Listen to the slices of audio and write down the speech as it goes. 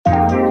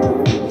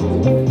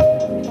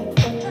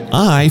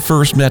I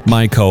first met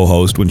my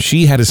co-host when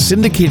she had a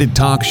syndicated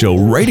talk show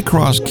right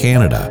across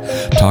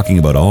Canada talking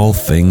about all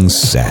things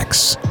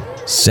sex.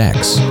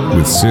 Sex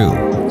with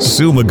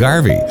Sue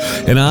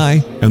McGarvey. And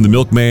I am the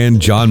milkman,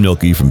 John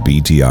Milky from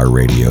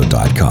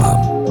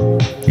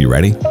BTRradio.com. You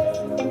ready?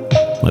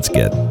 Let's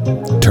get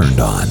turned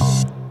on.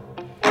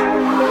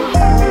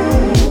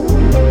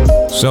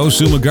 So,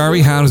 Sue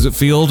McGarvey, how does it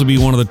feel to be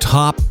one of the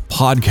top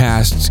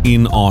podcasts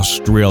in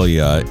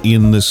Australia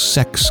in the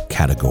sex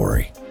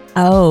category?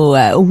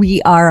 Oh,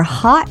 we are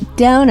hot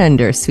down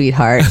under,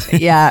 sweetheart.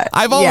 Yeah.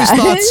 I've always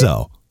thought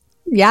so.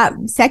 Yeah,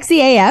 sexy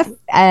AF,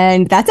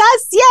 and that's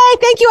us. Yay!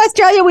 Thank you,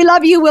 Australia. We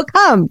love you. We'll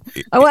come.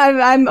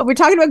 We're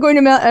talking about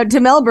going to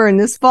Melbourne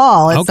this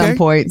fall at some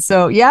point.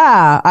 So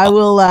yeah, I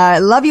will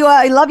love you.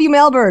 I love you,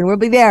 Melbourne. We'll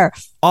be there.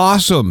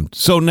 Awesome.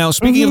 So now,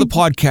 speaking of the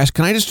podcast,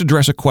 can I just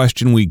address a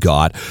question we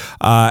got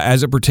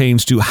as it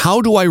pertains to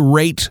how do I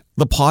rate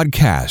the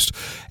podcast?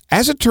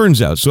 As it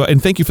turns out,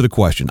 and thank you for the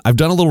question. I've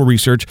done a little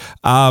research.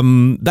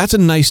 That's a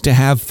nice to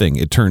have thing,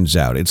 it turns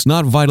out. It's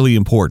not vitally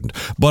important.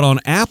 But on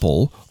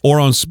Apple or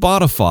on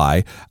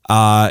Spotify,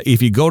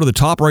 if you go to the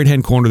top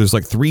right-hand corner, there's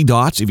like 3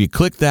 dots. If you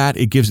click that,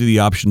 it gives you the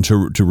option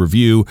to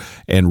review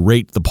and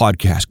rate the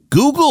podcast.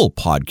 Google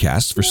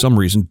Podcasts, for some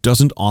reason,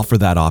 doesn't offer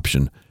that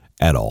option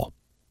at all.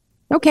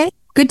 Okay.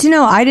 Good to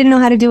know. I didn't know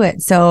how to do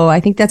it. So I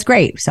think that's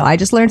great. So I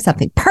just learned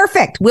something.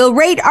 Perfect. We'll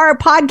rate our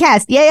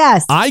podcast.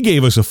 Yes. I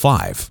gave us a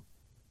 5.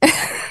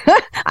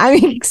 I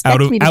mean, expect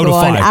me to go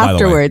on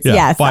afterwards. Yeah,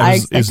 yes, 5 I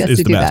expect us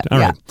to do that. All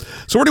right.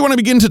 So where do you want to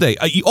begin today?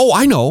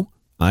 I know.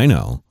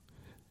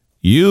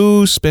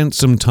 You spent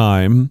some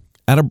time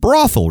at a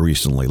brothel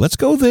recently. Let's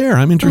go there.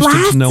 I'm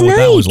interested to know what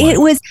that was like.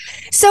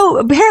 So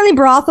apparently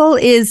brothel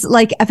is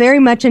like very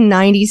much a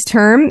 90s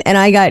term, and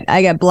I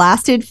got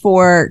blasted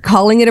for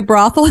calling it a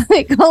brothel.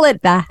 They call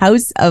it the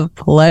house of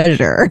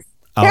pleasure.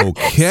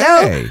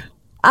 Okay.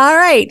 All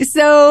right.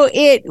 So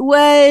it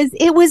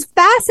was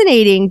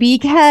fascinating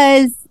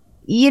because,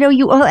 and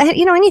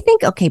you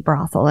think, okay,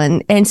 brothel.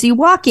 And so you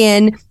walk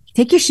in,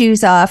 take your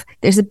shoes off.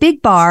 There's a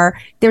big bar.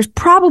 There's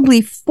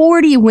probably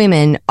 40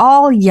 women,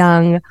 all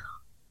young,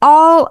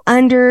 all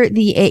under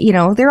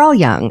they're all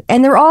young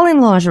and they're all in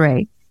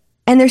lingerie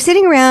and they're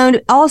sitting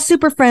around all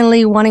super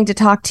friendly, wanting to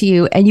talk to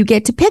you. And you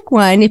get to pick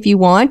one if you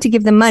want to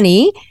give them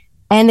money.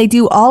 And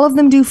all of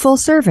them do full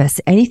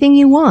service, anything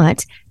you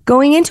want,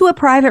 going into a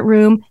private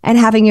room and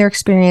having your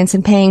experience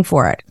and paying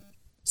for it.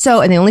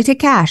 And they only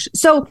take cash.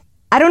 So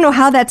I don't know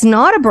how that's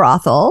not a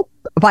brothel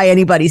by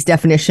anybody's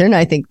definition.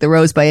 I think the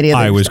rose by any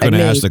other. I was going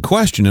to ask the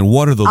question, and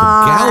what are the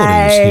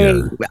legalities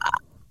here?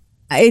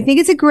 I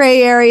think it's a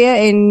gray area,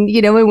 and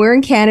and we're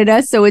in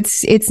Canada, so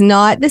it's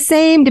not the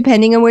same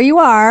depending on where you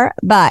are,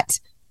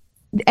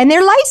 and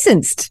they're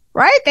licensed,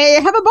 right?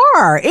 They have a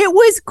bar. It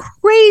was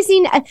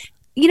crazy.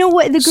 You know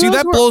what? The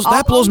girls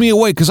that blows me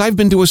away because I've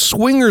been to a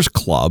swingers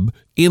club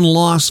in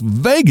Las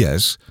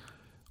Vegas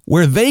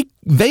where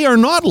they are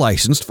not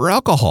licensed for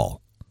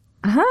alcohol.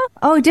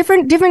 Oh,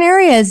 different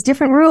areas,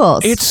 different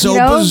rules. It's so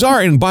bizarre.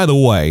 And by the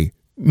way,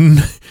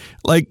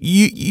 like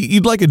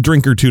you'd like a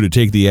drink or two to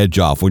take the edge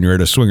off when you're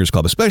at a swingers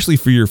club, especially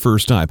for your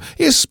first time,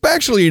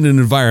 especially in an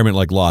environment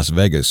like Las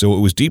Vegas. So it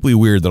was deeply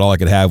weird that all I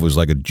could have was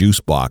like a juice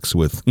box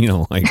with,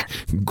 like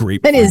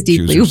grapefruit. That is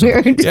deeply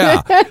weird.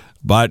 Yeah.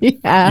 But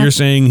you're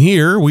saying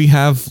here we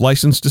have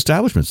licensed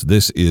establishments.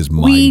 This is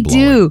mind-blowing. We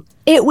do.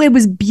 It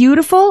was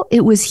beautiful.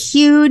 It was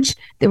huge.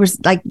 There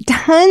was like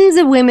tons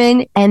of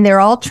women, and they're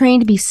all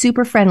trained to be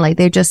super friendly.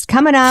 They're just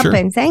coming up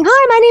and saying,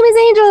 "Hi, my name is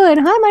Angel," and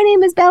 "Hi, my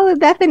name is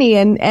Bethany,"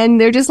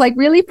 and they're just like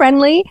really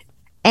friendly.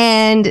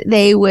 And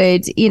they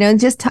would,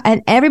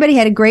 and everybody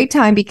had a great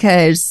time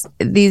because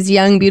these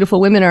young, beautiful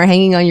women are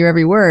hanging on your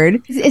every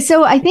word.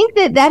 So I think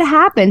that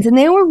happens, and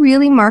they were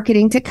really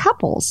marketing to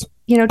couples.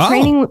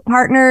 Training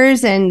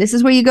partners, and this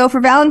is where you go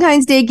for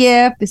Valentine's Day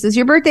gift. This is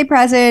your birthday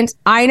present.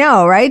 I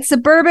know, right?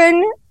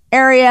 Suburban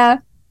area,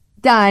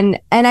 done.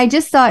 And I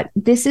just thought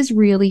this is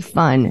really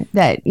fun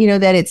that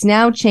it's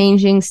now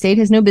changing. State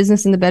has no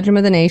business in the bedroom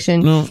of the nation.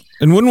 No.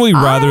 And wouldn't we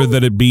rather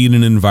that it be in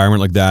an environment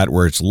like that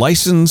where it's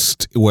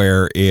licensed,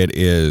 where it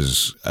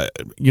is,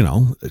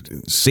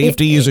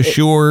 safety is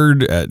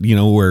assured,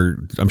 where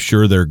I'm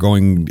sure they're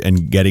going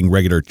and getting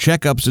regular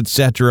checkups,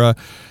 etc.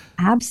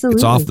 Absolutely.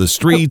 It's off the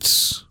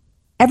streets.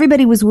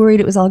 Everybody was worried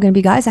it was all going to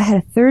be guys. I had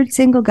a third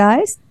single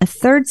guys, a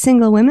third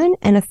single women,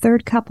 and a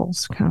third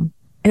couples come.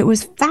 It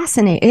was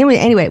fascinating.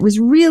 Anyway, it was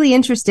really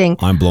interesting.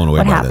 I'm blown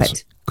away by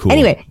this. Cool.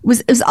 Anyway, it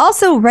was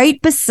also right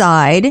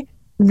beside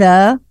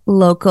the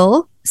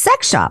local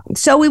sex shop.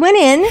 So we went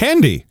in.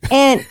 Handy.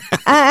 And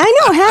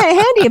I know,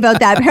 handy about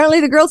that. Apparently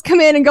the girls come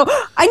in and go,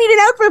 "I need an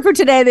outfit for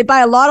today." They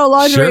buy a lot of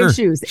lingerie and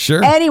shoes.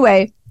 Sure.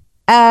 Anyway.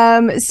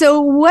 So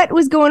what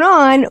was going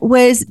on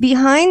was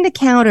behind the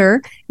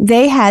counter,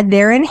 they had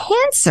their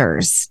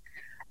enhancers,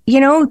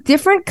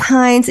 different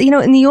kinds.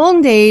 In the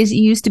olden days,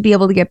 you used to be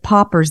able to get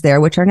poppers there,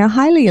 which are now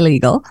highly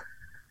illegal.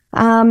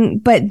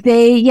 But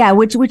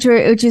which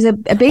is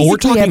basically we're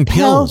talking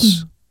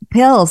pills.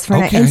 Pills for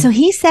and so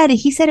he said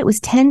it was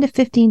 10 to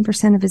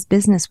 15% of his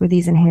business were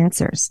these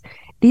enhancers.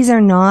 These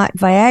are not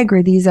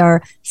Viagra. These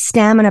are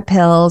stamina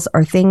pills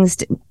or things,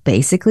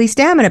 basically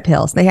stamina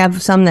pills. They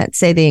have some that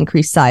say they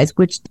increase size,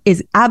 which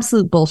is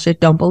absolute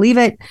bullshit. Don't believe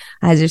it.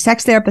 As your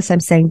sex therapist, I'm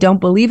saying don't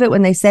believe it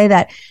when they say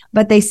that.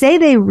 But they say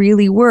they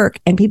really work,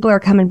 and people are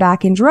coming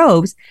back in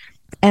droves.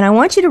 And I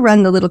want you to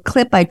run the little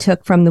clip I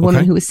took from the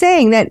woman who was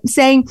saying,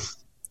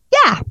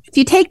 yeah, if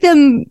you take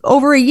them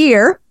over a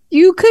year,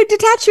 you could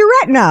detach your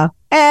retina.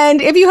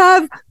 And if you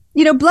have,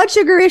 blood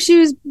sugar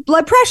issues,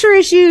 blood pressure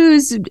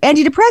issues,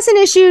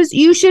 antidepressant issues,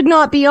 you should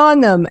not be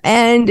on them.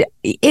 And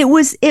it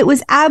was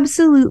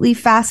absolutely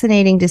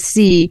fascinating to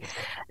see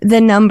the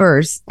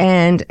numbers.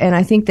 And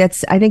I think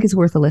it's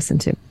worth a listen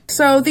to.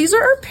 So these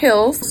are our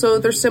pills. So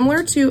they're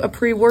similar to a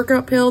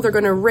pre-workout pill. They're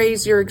going to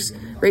raise your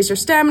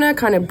stamina,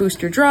 kind of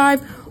boost your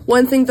drive.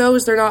 One thing though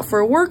is they're not for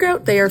a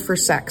workout, they are for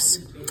sex.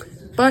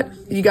 But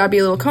you got to be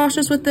a little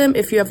cautious with them.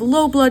 If you have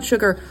low blood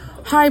sugar,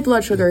 high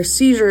blood sugar,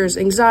 seizures,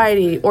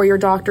 anxiety, or your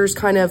doctor's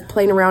kind of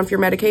playing around with your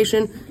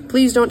medication,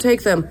 please don't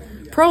take them.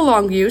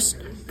 Prolonged use,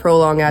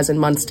 prolonged as in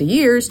months to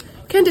years,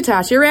 can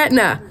detach your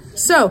retina.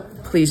 So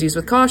please use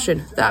with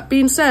caution. That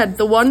being said,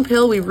 the one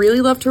pill we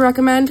really love to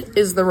recommend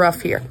is the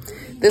Rough here.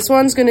 This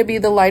one's going to be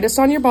the lightest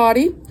on your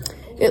body.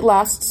 It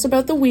lasts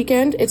about the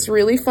weekend. It's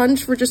really fun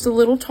for just a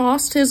little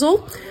toss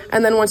tizzle.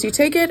 And then once you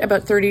take it,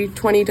 about 20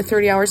 to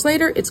 30 hours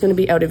later, it's going to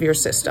be out of your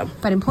system.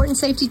 But important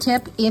safety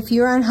tip, if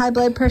you're on high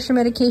blood pressure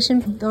medication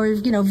or,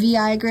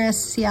 Viagra,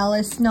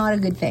 Cialis, not a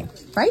good thing,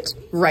 right?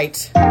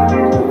 Right.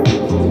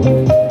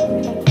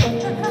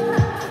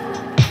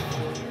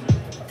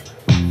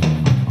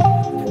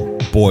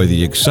 Boy,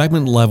 the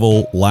excitement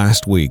level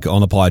last week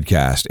on the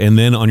podcast and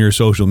then on your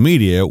social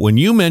media when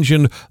you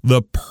mentioned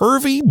the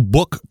Pervy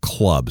Book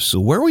Club.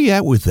 So where are we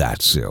at with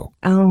that, Sue?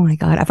 Oh my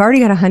God. I've already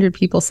got 100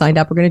 people signed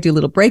up. We're going to do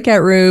little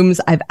breakout rooms.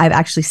 I've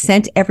actually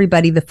sent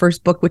everybody the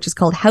first book, which is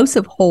called House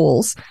of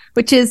Holes,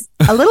 which is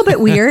a little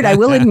bit weird. I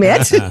will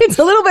admit it's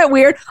a little bit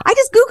weird. I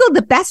just Googled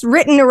the best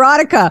written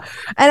erotica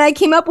and I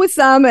came up with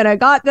some and I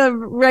got the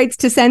rights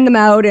to send them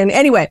out. And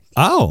anyway.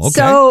 Oh, okay.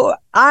 So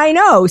I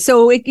know.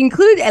 So it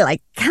includes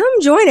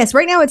come join us.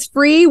 Right now it's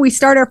free. We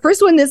start our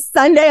first one this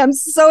Sunday. I'm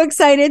so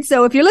excited.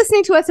 So if you're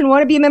listening to us and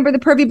want to be a member of the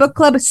Pervy Book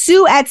Club,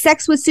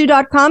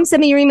 sue@sexwithsue.com.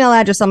 Send me your email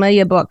address. I'll mail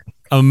you a book.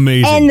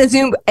 Amazing.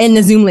 And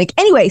the Zoom link.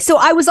 Anyway, so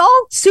I was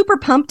all super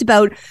pumped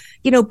about,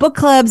 book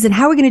clubs and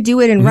how we're going to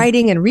do it and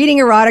writing and reading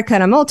erotica.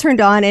 And I'm all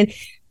turned on. And,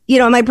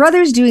 my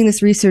brother's doing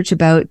this research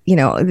about,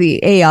 the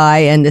AI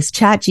and this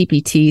chat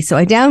GPT. So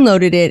I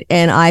downloaded it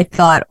and I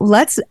thought,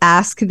 let's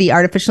ask the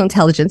artificial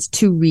intelligence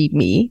to read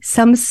me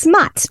some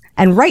smut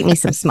and write me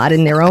some smut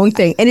in their own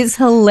thing. And it's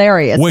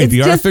hilarious. Wait, it's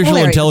the artificial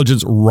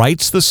intelligence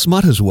writes the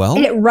smut as well?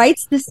 And it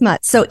writes the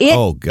smut. So it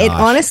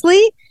honestly,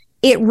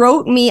 it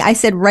wrote me, I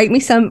said, write me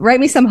some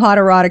hot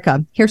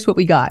erotica. Here's what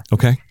we got.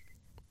 Okay.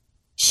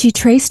 She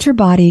traced her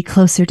body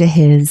closer to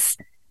his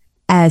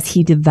as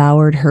he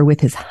devoured her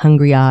with his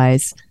hungry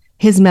eyes.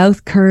 His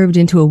mouth curved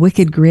into a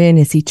wicked grin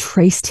as he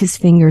traced his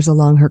fingers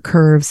along her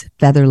curves,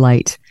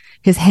 feather-light.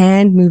 His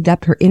hand moved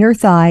up her inner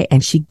thigh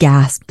and she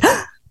gasped,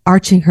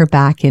 arching her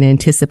back in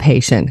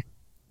anticipation.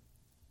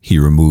 He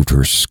removed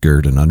her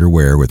skirt and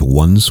underwear with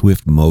one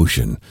swift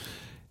motion,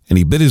 and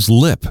he bit his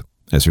lip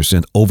as her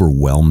scent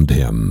overwhelmed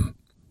him.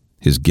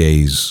 His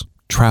gaze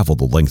traveled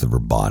the length of her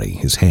body,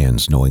 his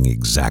hands knowing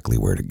exactly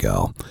where to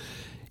go.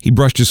 He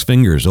brushed his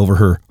fingers over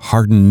her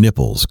hardened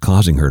nipples,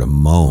 causing her to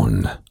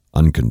moan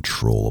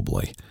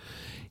uncontrollably.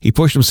 He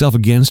pushed himself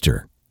against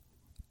her,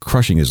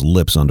 crushing his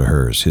lips onto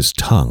hers. His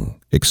tongue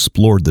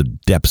explored the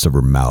depths of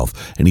her mouth,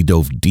 and he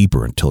dove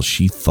deeper until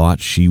she thought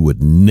she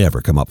would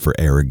never come up for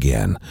air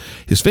again.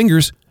 His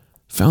fingers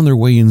found their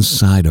way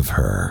inside of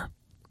her,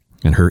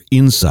 and her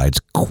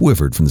insides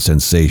quivered from the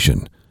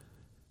sensation.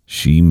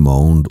 She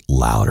moaned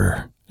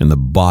louder, and the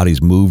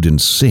bodies moved in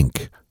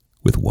sync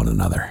with one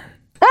another.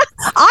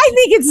 I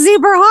think it's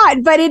super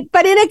hot, but in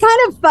a kind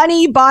of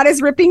funny,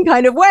 bodice ripping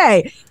kind of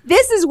way.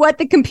 This is what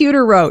the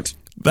computer wrote.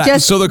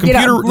 So the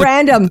computer,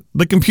 random.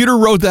 The computer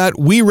wrote that.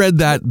 We read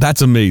that.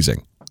 That's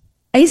amazing.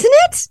 Isn't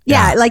it?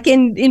 Yeah, like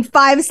in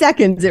 5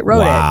 seconds it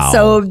wrote it.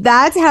 So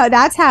that's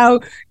how,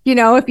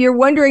 if you're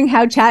wondering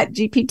how Chat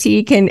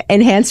GPT can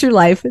enhance your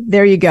life,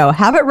 there you go.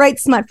 Have it write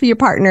smut for your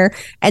partner.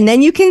 And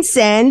then you can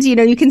send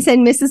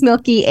Mrs.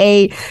 Milky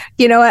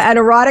an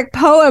erotic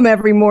poem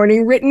every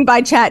morning written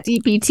by Chat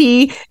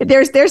GPT.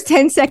 There's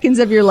 10 seconds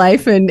of your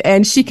life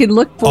and she can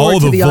look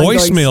forward to the ongoing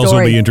story. Oh, the voicemails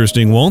will be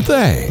interesting, won't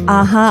they?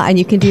 And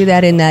you can do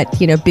that in that,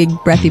 big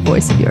breathy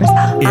voice of yours.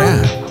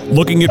 Yeah.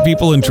 Looking at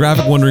people in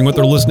traffic wondering what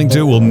they're listening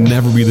to will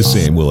never be the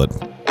same, will it?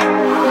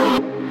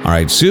 All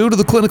right, Sue, to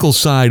the clinical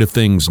side of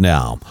things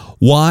now.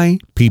 Why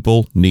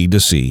people need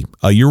to see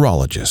a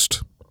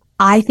urologist.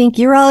 I think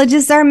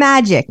urologists are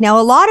magic.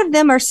 Now, a lot of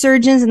them are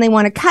surgeons and they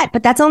want to cut,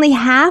 but that's only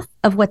half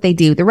of what they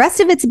do. The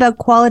rest of it's about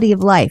quality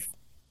of life.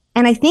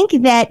 And I think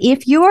that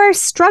if you're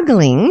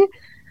struggling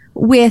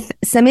with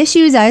some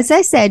issues, as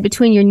I said,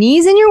 between your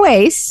knees and your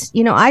waist,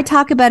 I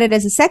talk about it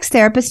as a sex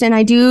therapist and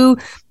I do,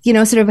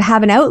 sort of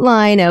have an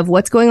outline of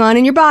what's going on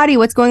in your body,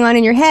 what's going on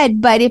in your head.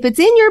 But if it's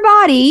in your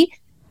body,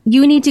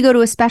 you need to go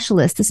to a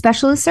specialist. The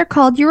specialists are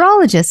called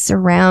urologists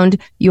around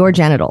your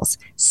genitals.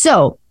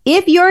 So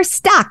if you're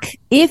stuck,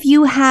 if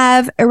you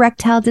have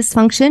erectile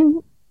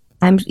dysfunction,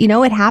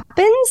 it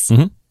happens.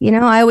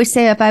 Mm-hmm. I always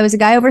say if I was a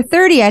guy over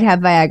 30, I'd have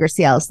Viagra,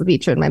 Cialis,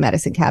 Levitra in my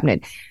medicine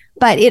cabinet.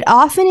 But it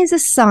often is a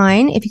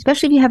sign,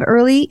 especially if you have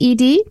early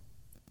ED,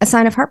 a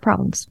sign of heart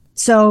problems.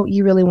 So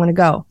you really want to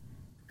go.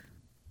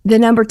 The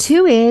number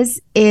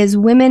 2 is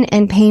women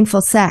and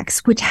painful sex,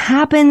 which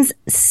happens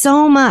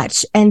so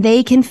much, and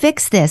they can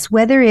fix this,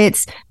 whether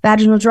it's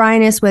vaginal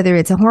dryness, whether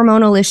it's a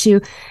hormonal issue.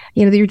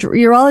 The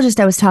urologist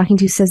I was talking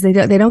to says they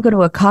don't go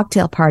to a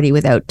cocktail party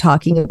without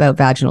talking about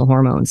vaginal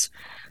hormones.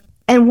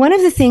 And one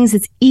of the things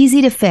that's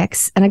easy to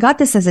fix, and I got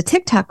this as a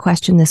TikTok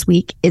question this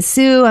week, is,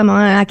 Sue,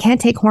 I can't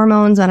take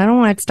hormones and I don't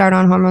want to start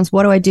on hormones.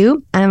 What do I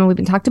do? And we've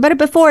been talked about it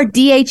before,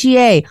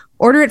 DHEA.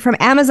 Order it from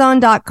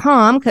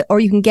Amazon.com, or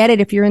you can get it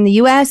if you're in the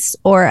US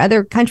or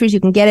other countries. You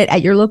can get it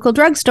at your local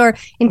drugstore.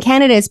 In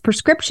Canada, it's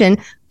prescription,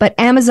 but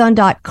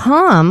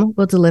Amazon.com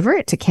will deliver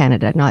it to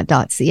Canada, not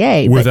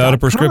 .ca. Without a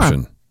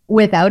prescription.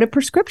 Without a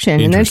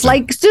prescription. And it's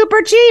like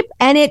super cheap.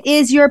 And it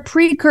is your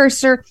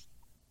precursor.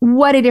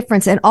 What a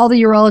difference. And all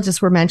the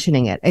urologists were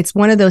mentioning it. It's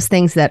one of those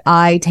things that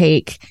I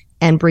take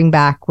and bring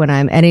back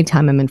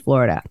anytime I'm in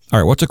Florida. All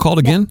right. What's it called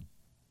again?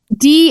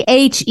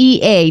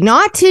 DHEA,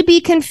 not to be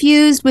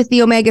confused with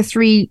the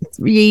omega-3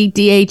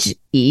 DHA.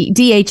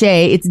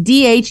 It's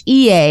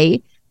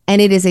DHEA,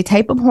 and it is a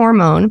type of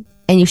hormone,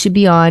 and you should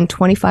be on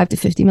 25 to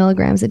 50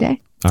 milligrams a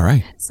day. All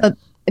right. So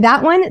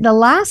that one, the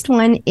last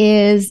one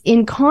is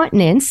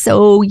incontinence.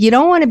 So you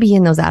don't want to be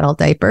in those adult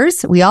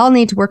diapers. We all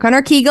need to work on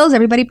our Kegels.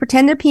 Everybody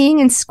pretend they're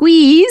peeing and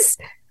squeeze.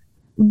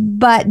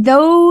 But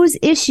those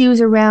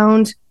issues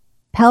around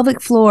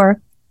pelvic floor,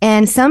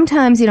 and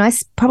sometimes, I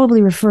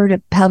probably refer to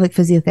pelvic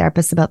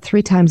physiotherapists about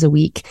 3 times a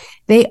week.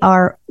 They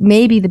are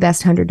maybe the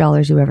best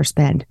 $100 you ever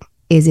spend.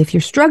 Is if you're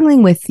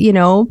struggling with,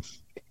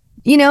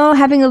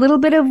 having a little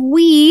bit of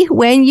wee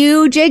when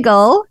you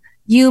jiggle,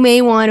 you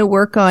may want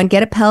to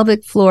get a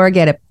pelvic floor,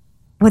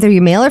 whether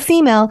you're male or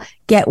female,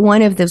 get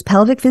one of those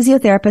pelvic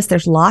physiotherapists.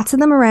 There's lots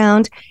of them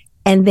around,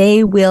 and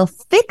they will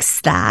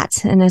fix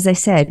that. And as I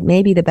said,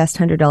 maybe the best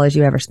 $100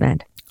 you ever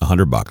spend.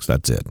 $100,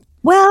 that's it.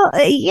 Well,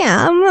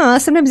 yeah,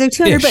 sometimes they're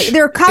 200, but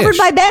they're covered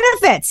by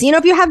benefits.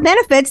 If you have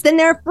benefits, then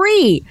they're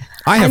free.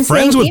 I have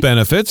friends with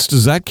benefits.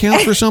 Does that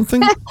count for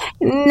something?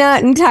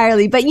 Not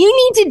entirely, but you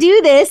need to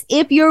do this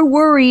if you're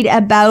worried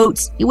about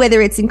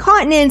whether it's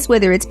incontinence,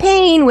 whether it's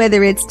pain,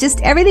 whether it's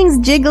just everything's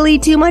jiggly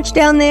too much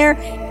down there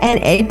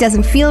and it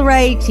doesn't feel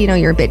right.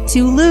 You're a bit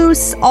too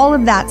loose, all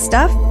of that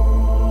stuff.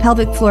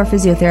 Pelvic floor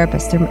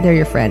physiotherapists, they're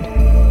your friend.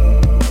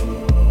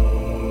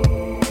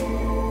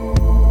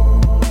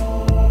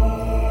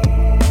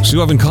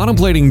 So I've been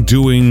contemplating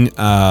doing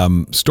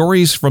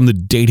stories from the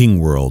dating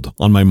world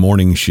on my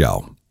morning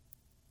show.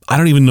 I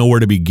don't even know where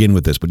to begin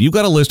with this, but you've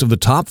got a list of the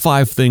top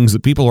 5 things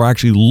that people are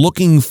actually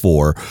looking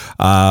for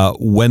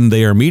when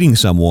they are meeting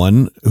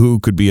someone who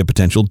could be a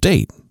potential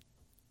date.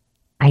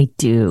 I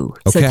do.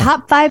 Okay. So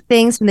top 5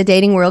 things from the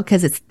dating world,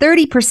 because it's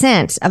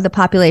 30% of the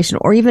population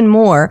or even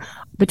more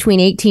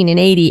between 18 and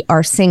 80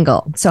 are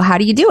single. So how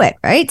do you do it,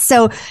 right?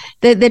 So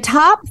the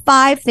top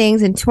 5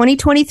 things in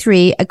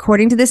 2023,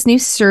 according to this new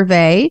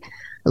survey,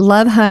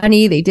 Love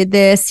Honey, they did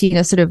this,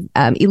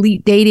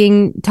 Elite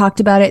Dating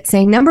talked about it,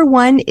 saying number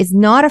 1 is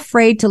not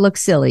afraid to look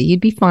silly. You'd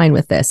be fine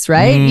with this,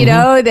 right?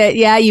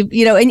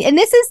 Mm-hmm. And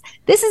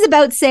this is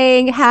about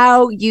saying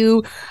how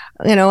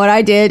what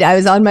I did, I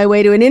was on my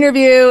way to an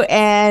interview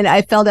and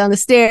I fell down the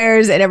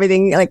stairs and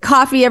everything, like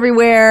coffee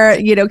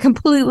everywhere,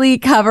 completely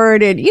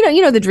covered. And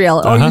the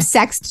drill. Or you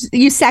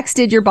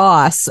sexted your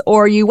boss,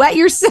 or you wet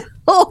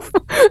yourself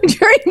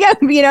during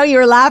you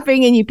were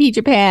laughing and you peed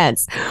your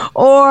pants,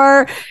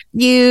 or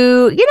do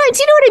you know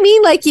what I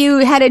mean? Like you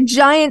had a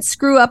giant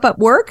screw up at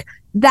work.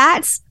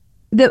 That's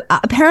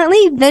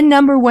apparently the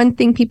number 1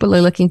 thing people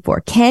are looking for.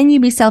 Can you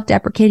be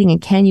self-deprecating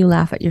and can you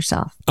laugh at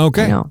yourself?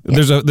 Okay.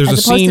 There's a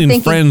scene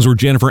in Friends where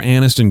Jennifer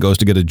Aniston goes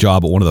to get a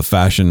job at one of the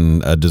fashion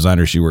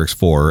designers she works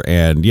for.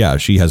 And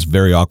she has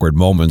very awkward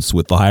moments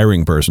with the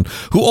hiring person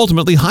who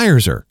ultimately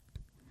hires her.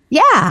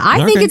 Yeah,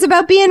 I think it's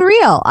about being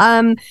real.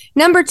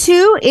 Number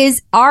 2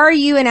 is, are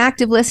you an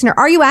active listener?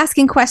 Are you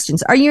asking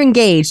questions? Are you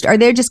engaged? Are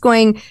they just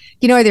going,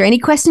 are there any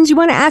questions you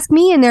want to ask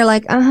me? And they're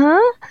like,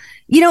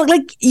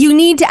 you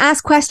need to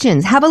ask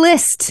questions. Have a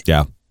list.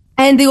 Yeah.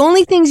 And the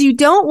only things you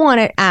don't want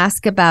to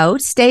ask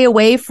about, stay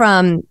away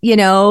from,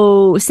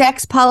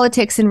 sex,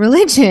 politics, and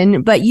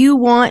religion, but you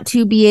want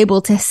to be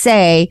able to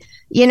say,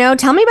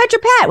 tell me about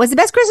your pet. What's the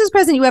best Christmas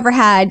present you ever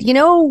had?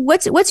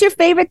 What's your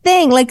favorite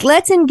thing? Like,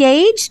 let's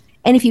engage.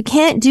 And if you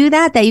can't do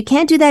that you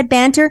can't do that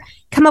banter,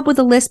 come up with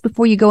a list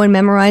before you go and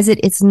memorize it.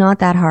 It's not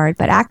that hard,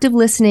 but active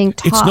listening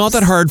tops. It's not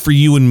that hard for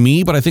you and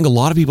me, but I think a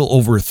lot of people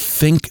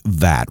overthink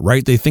that,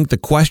 right? They think the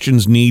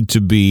questions need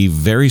to be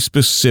very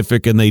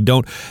specific and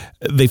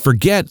they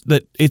forget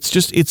that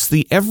it's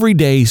the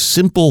everyday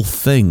simple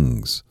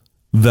things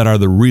that are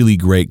the really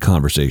great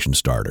conversation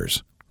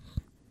starters.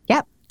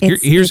 Yep.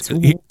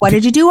 What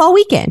did you do all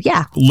weekend?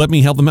 Yeah. Let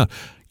me help them out.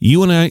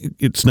 You and I,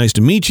 it's nice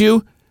to meet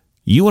you.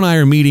 You and I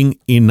are meeting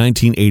in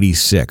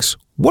 1986.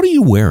 What are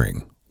you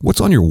wearing? What's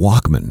on your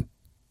Walkman?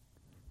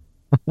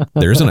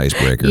 There's an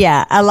icebreaker.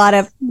 Yeah, a lot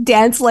of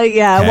dance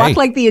walk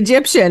like the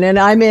Egyptian. And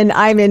I'm in,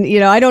 I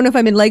don't know if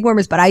I'm in leg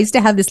warmers, but I used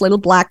to have this little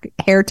black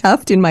hair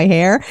tuft in my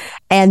hair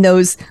and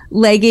those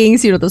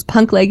leggings, those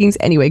punk leggings.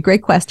 Anyway,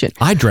 great question.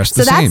 I dressed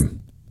the same.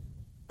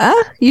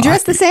 You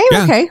dressed the same?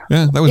 Yeah, okay.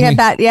 Yeah, that was me.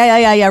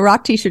 Yeah.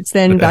 Rock t-shirts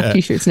then, rock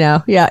t-shirts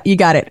now. Yeah, you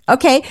got it.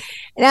 Okay.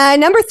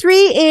 Number 3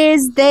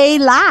 is they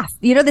laugh.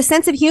 The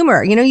sense of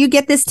humor. You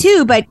get this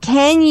too, but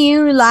can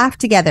you laugh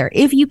together?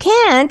 If you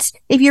can't,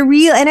 if you're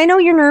real, and I know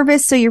you're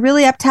nervous, so you're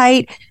really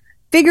uptight,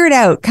 figure it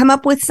out. Come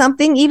up with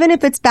something, even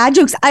if it's bad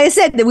jokes. I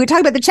said that we were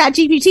talking about the Chat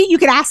GPT. You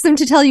could ask them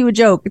to tell you a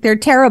joke. They're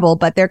terrible,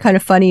 but they're kind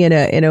of funny in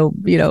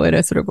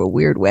a sort of a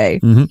weird way.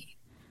 Mm-hmm.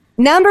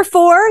 Number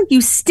 4, you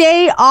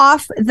stay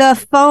off the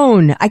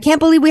phone. I can't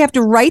believe we have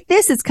to write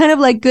this. It's kind of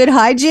like good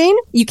hygiene.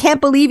 You can't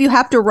believe you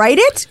have to write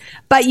it,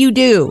 but you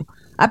do.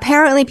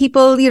 Apparently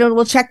people,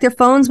 will check their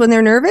phones when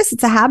they're nervous.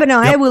 It's a habit. Now,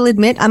 I will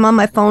admit I'm on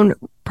my phone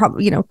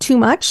probably, too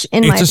much.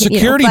 It's a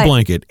security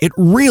blanket. It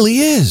really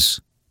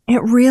is.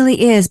 It really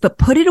is. But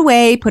put it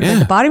away. Put it at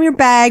the bottom of your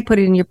bag. Put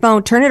it in your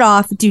phone. Turn it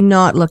off. Do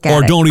not look at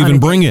it. Or don't even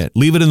bring it.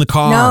 Leave it in the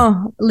car.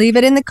 No, leave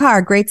it in the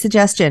car. Great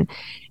suggestion.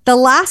 The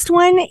last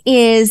one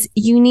is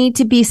you need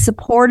to be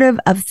supportive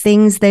of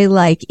things they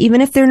like,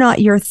 even if they're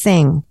not your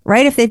thing,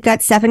 right? If they've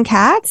got 7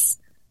 cats,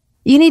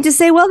 you need to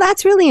say, well,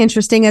 that's really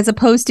interesting, as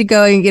opposed to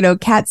going,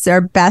 cats are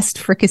best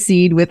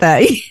fricasseed with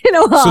a,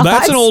 So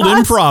that's an old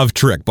improv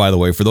trick, by the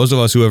way, for those of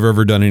us who have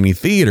ever done any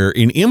theater.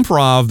 In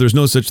improv, there's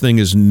no such thing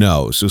as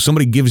no. So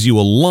somebody gives you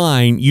a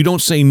line, you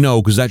don't say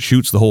no because that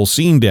shoots the whole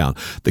scene down.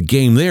 The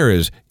game there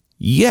is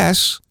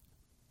yes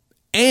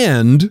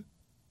and...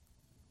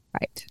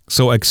 Right.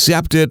 So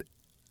accept it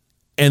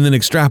and then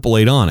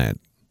extrapolate on it.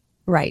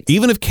 Right.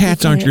 Even if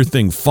cats aren't your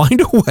thing, find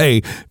a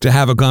way to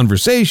have a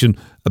conversation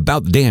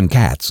about the damn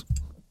cats.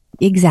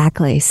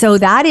 Exactly. So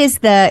that is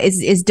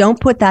is don't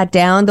put that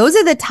down. Those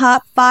are the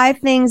top 5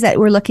 things that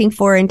we're looking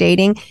for in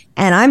dating.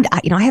 And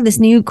I have this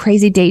new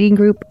crazy dating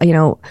group,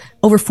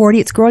 over 40.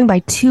 It's growing by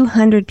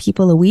 200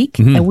 people a week.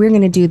 Mm-hmm. And we're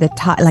going to do the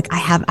top, I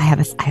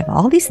have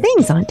all these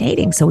things on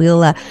dating. So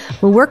we'll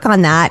work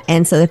on that.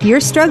 And so if you're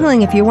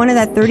struggling, if you're one of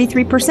that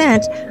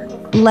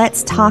 33%,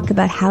 let's talk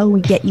about how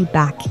we get you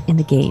back in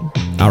the game.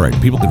 All right.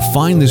 People can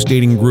find this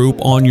dating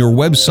group on your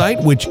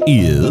website, which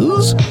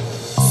is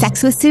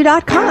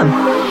sexwithsue.com.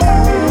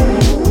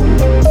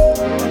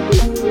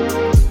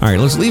 All right,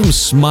 let's leave them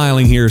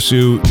smiling here,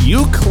 Sue.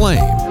 You claim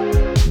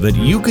that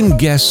you can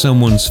guess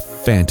someone's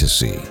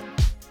fantasy.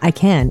 I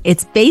can.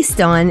 It's based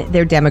on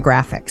their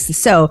demographics.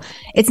 So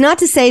it's not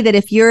to say that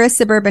if you're a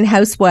suburban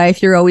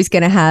housewife, you're always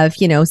going to have,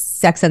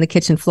 sex on the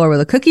kitchen floor while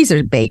the cookies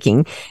are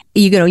baking.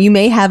 You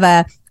may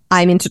have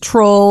I'm into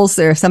trolls,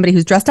 or somebody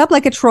who's dressed up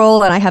like a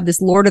troll, and I have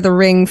this Lord of the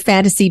Ring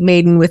fantasy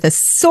maiden with a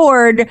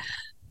sword.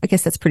 I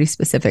guess that's pretty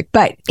specific,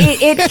 but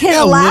it can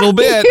allow a little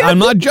bit. I'm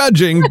not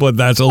judging, but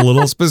that's a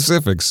little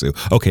specific, Sue.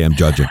 Okay, I'm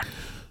judging.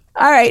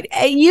 All right.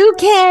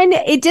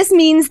 It just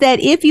means that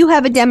if you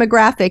have a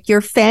demographic,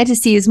 your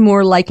fantasy is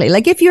more likely.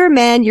 Like if you're a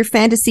man, your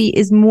fantasy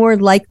is more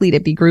likely to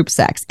be group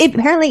sex.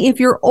 Apparently, if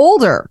you're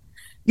older,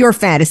 your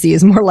fantasy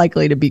is more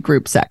likely to be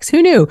group sex.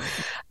 Who knew?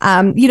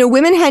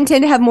 Women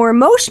tend to have more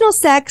emotional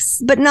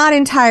sex, but not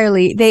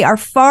entirely. They are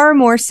far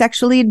more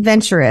sexually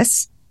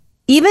adventurous,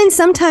 even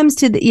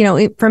sometimes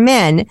for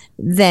men,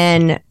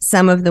 than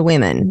some of the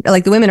women.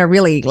 Like the women are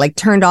really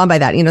turned on by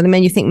that. The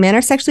men, you think men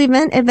are sexually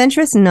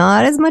adventurous,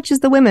 not as much as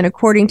the women,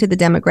 according to the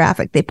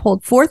demographic. They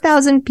polled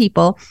 4,000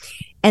 people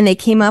and they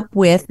came up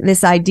with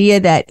this idea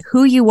that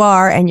who you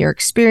are and your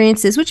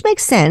experiences, which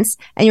makes sense,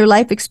 and your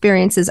life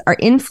experiences are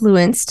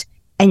influenced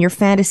and your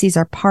fantasies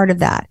are part of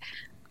that.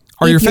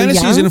 Are your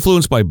fantasies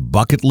influenced by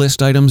bucket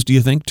list items, do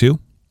you think, too?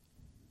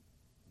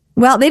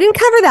 Well, they didn't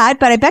cover that,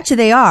 but I bet you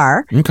they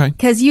are. Okay.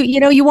 Because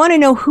you want to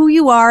know who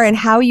you are and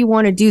how you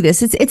want to do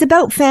this. It's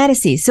about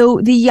fantasy. So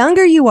the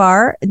younger you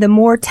are, the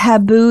more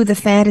taboo the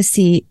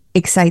fantasy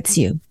excites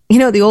you.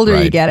 The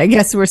older you get, I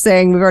guess we're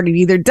saying we've already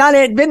either done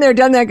it, been there,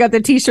 done that, got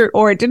the t-shirt,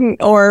 or it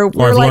didn't, or I've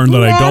learned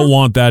that I don't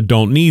want that,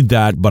 don't need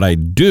that, but I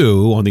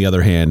do, on the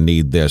other hand,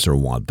 need this or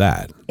want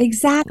that.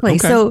 Exactly.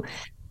 Okay. So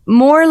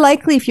more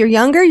likely, if you're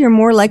younger, you're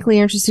more likely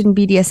interested in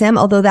BDSM,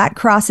 although that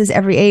crosses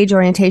every age,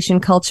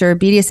 orientation, culture.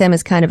 BDSM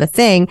is kind of a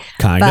thing.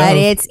 But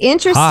it's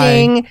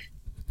interesting. Hi.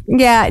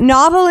 Yeah,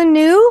 novel and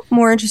new,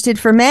 more interested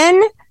for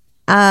men.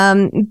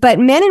 But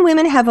men and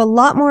women have a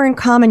lot more in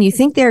common. You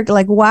think they're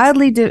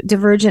wildly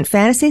divergent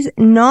fantasies?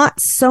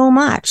 Not so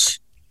much.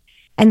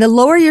 And the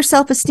lower your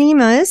self-esteem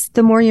is,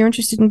 the more you're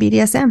interested in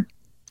BDSM.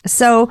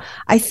 So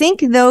I think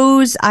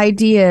those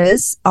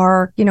ideas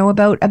are,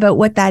 about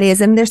what that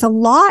is. And there's a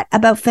lot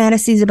about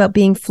fantasies about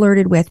being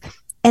flirted with.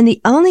 And the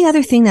only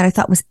other thing that I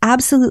thought was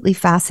absolutely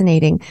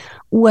fascinating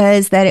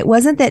was that it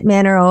wasn't that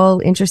men are all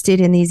interested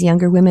in these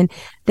younger women,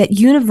 that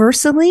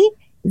universally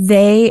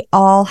they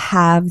all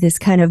have this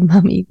kind of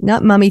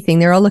mummy thing.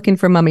 They're all looking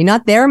for mummy,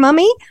 not their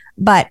mummy,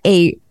 but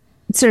a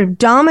sort of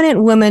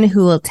dominant woman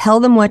who will tell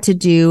them what to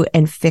do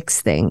and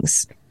fix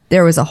things.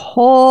 There was a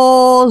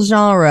whole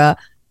genre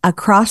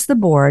across the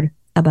board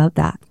about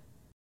that.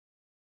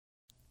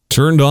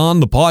 Turned On,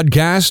 the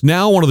podcast,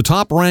 now one of the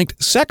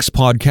top-ranked sex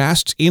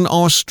podcasts in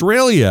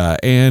Australia,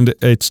 and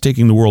it's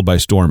taking the world by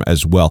storm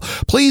as well.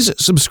 Please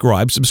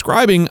subscribe.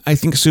 Subscribing, I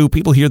think, Sue,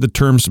 people hear the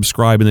term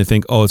subscribe and they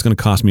think, oh, it's going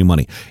to cost me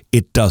money.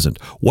 It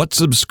doesn't. What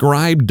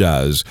subscribe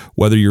does,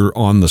 whether you're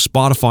on the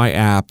Spotify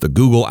app, the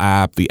Google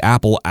app, the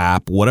Apple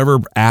app, whatever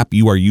app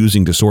you are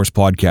using to source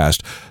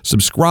podcast,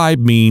 subscribe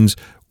means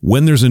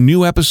when there's a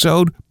new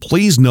episode,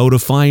 please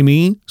notify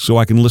me so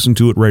I can listen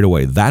to it right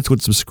away. That's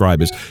what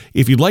subscribe is.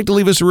 If you'd like to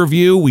leave us a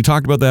review, we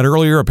talked about that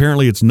earlier.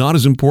 Apparently, it's not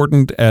as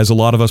important as a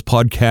lot of us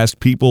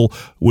podcast people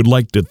would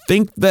like to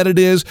think that it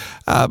is,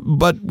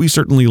 but we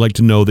certainly like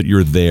to know that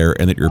you're there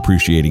and that you're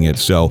appreciating it.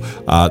 So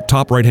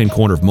top right-hand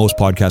corner of most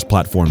podcast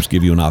platforms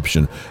give you an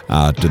option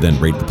to then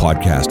rate the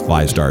podcast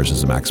 5 stars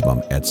as a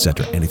maximum,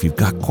 etc. And if you've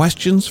got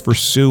questions for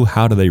Sue,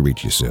 how do they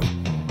reach you, Sue?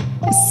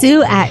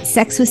 Sue at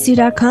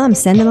sexwithsue.com.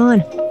 Send them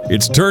on.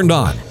 It's Turned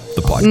On,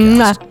 the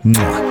podcast.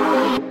 Mwah.